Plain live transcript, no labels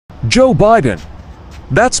Joe Biden.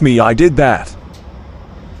 That's me, I did that.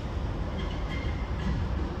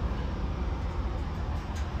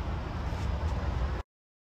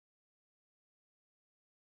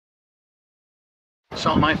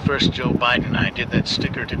 Saw my first Joe Biden. I did that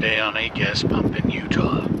sticker today on a gas pump in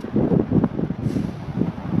Utah.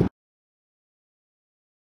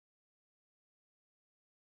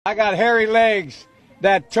 I got hairy legs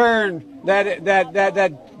that turn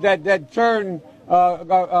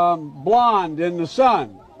blonde in the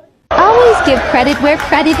sun. Always give credit where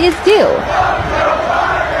credit is due.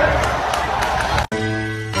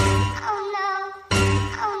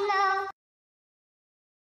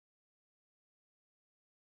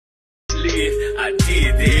 I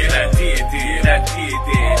did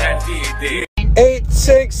it.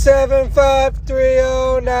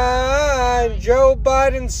 8675309. Joe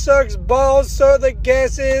Biden sucks balls, so the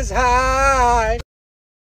gas is high.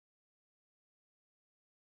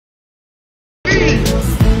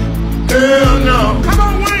 Hell no. Come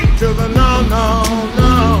on, wait. To the no, no,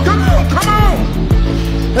 no. Come on, come on.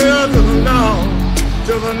 Hell to the no.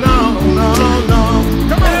 To the no, no, no.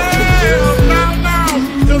 Come on. Hell no, no.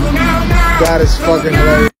 To the no, no. That is fucking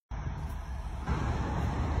hilarious.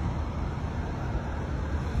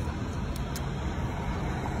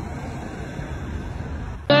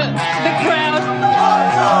 The crowd.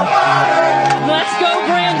 Let's go,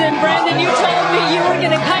 Brandon. Brandon, you told me you were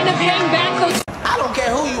going to kind of hang back those... I don't care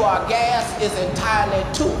who you are, gas is entirely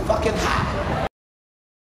too fucking high.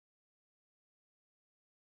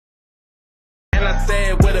 And I say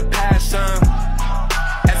it with a passion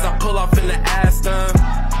as I pull off in the Aston.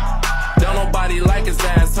 Don't nobody like his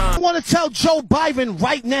ass, huh? I want to tell Joe Biden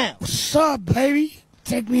right now. What's up, baby?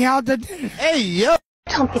 Take me out to dinner. Hey, yo.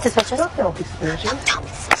 Don't be suspicious. Don't be suspicious.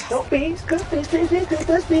 Don't be suspicious. Don't be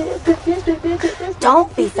suspicious.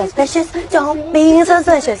 Don't be suspicious. Don't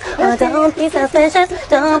be suspicious.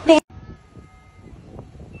 Don't be.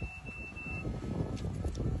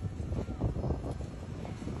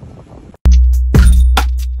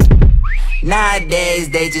 Nowadays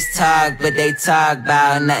they just talk, but they talk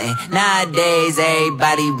about nothing. Nowadays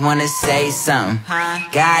everybody wanna say something.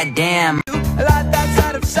 Goddamn. A lot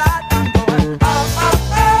outside of sight. I'm going up,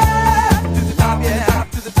 up, up to the top, yeah,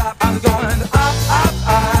 to the top. I'm going up, up,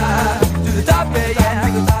 up to the top, yeah, yeah,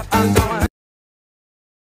 to the top. I'm going.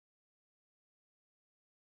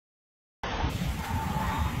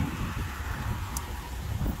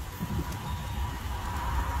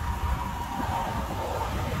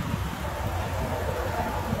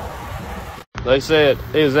 They said,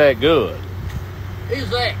 is that good?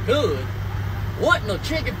 Is that good? What in the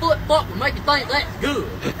chicken foot fuck would make you think that's good?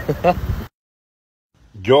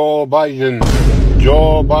 Joe Biden,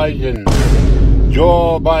 Joe Biden,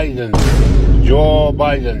 Joe Biden, Joe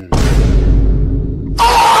Biden.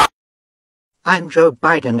 I'm Joe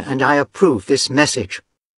Biden and I approve this message.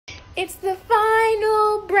 It's the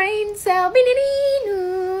final brain cell.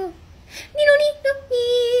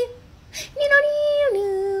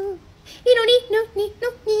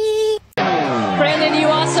 Brandon, you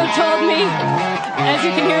also told me, as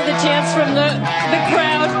you can hear the chants from the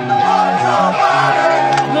crowd.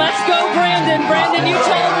 Let's go, Brandon. Brandon, you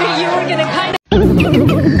told me you were going to kind of...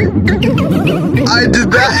 I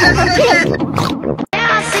did that.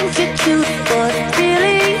 I think you're cute, but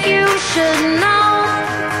really you should know.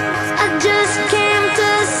 I just came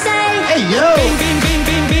to say, hey yo.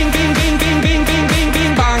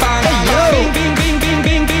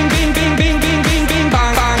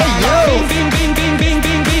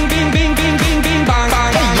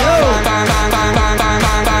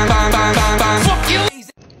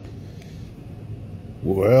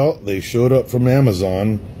 Well, they showed up from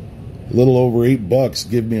Amazon. A little over $8.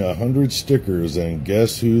 Give me 100 stickers, and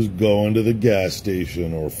guess who's going to the gas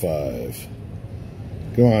station or 5?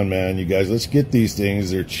 Come on, man, you guys. Let's get these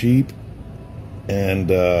things. They're cheap, and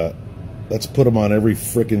let's put them on every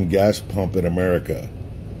frickin' gas pump in America,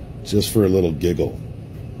 just for a little giggle.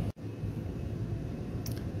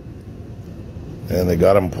 And they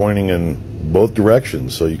got them pointing in both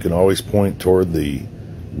directions, so you can always point toward the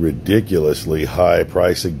ridiculously high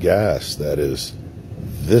price of gas. That is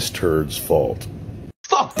this turd's fault.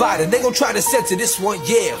 Fuck Biden, they gon' try to censor this one,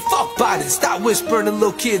 yeah. Fuck Biden, stop whispering in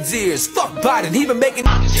little kids' ears. Fuck Biden, he been making... Joe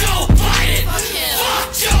Biden!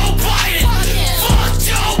 Fuck Joe Biden! Fuck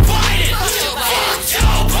Joe Biden! Fuck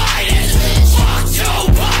Joe Biden! Fuck Joe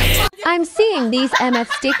Biden! I'm seeing these MF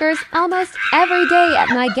stickers almost every day at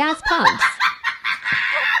my gas pumps.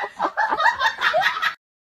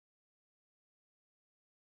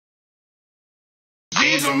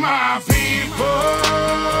 These are my people,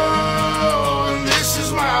 and this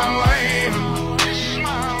is my land.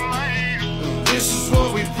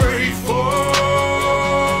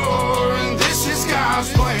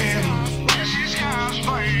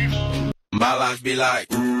 My life be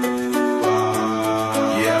like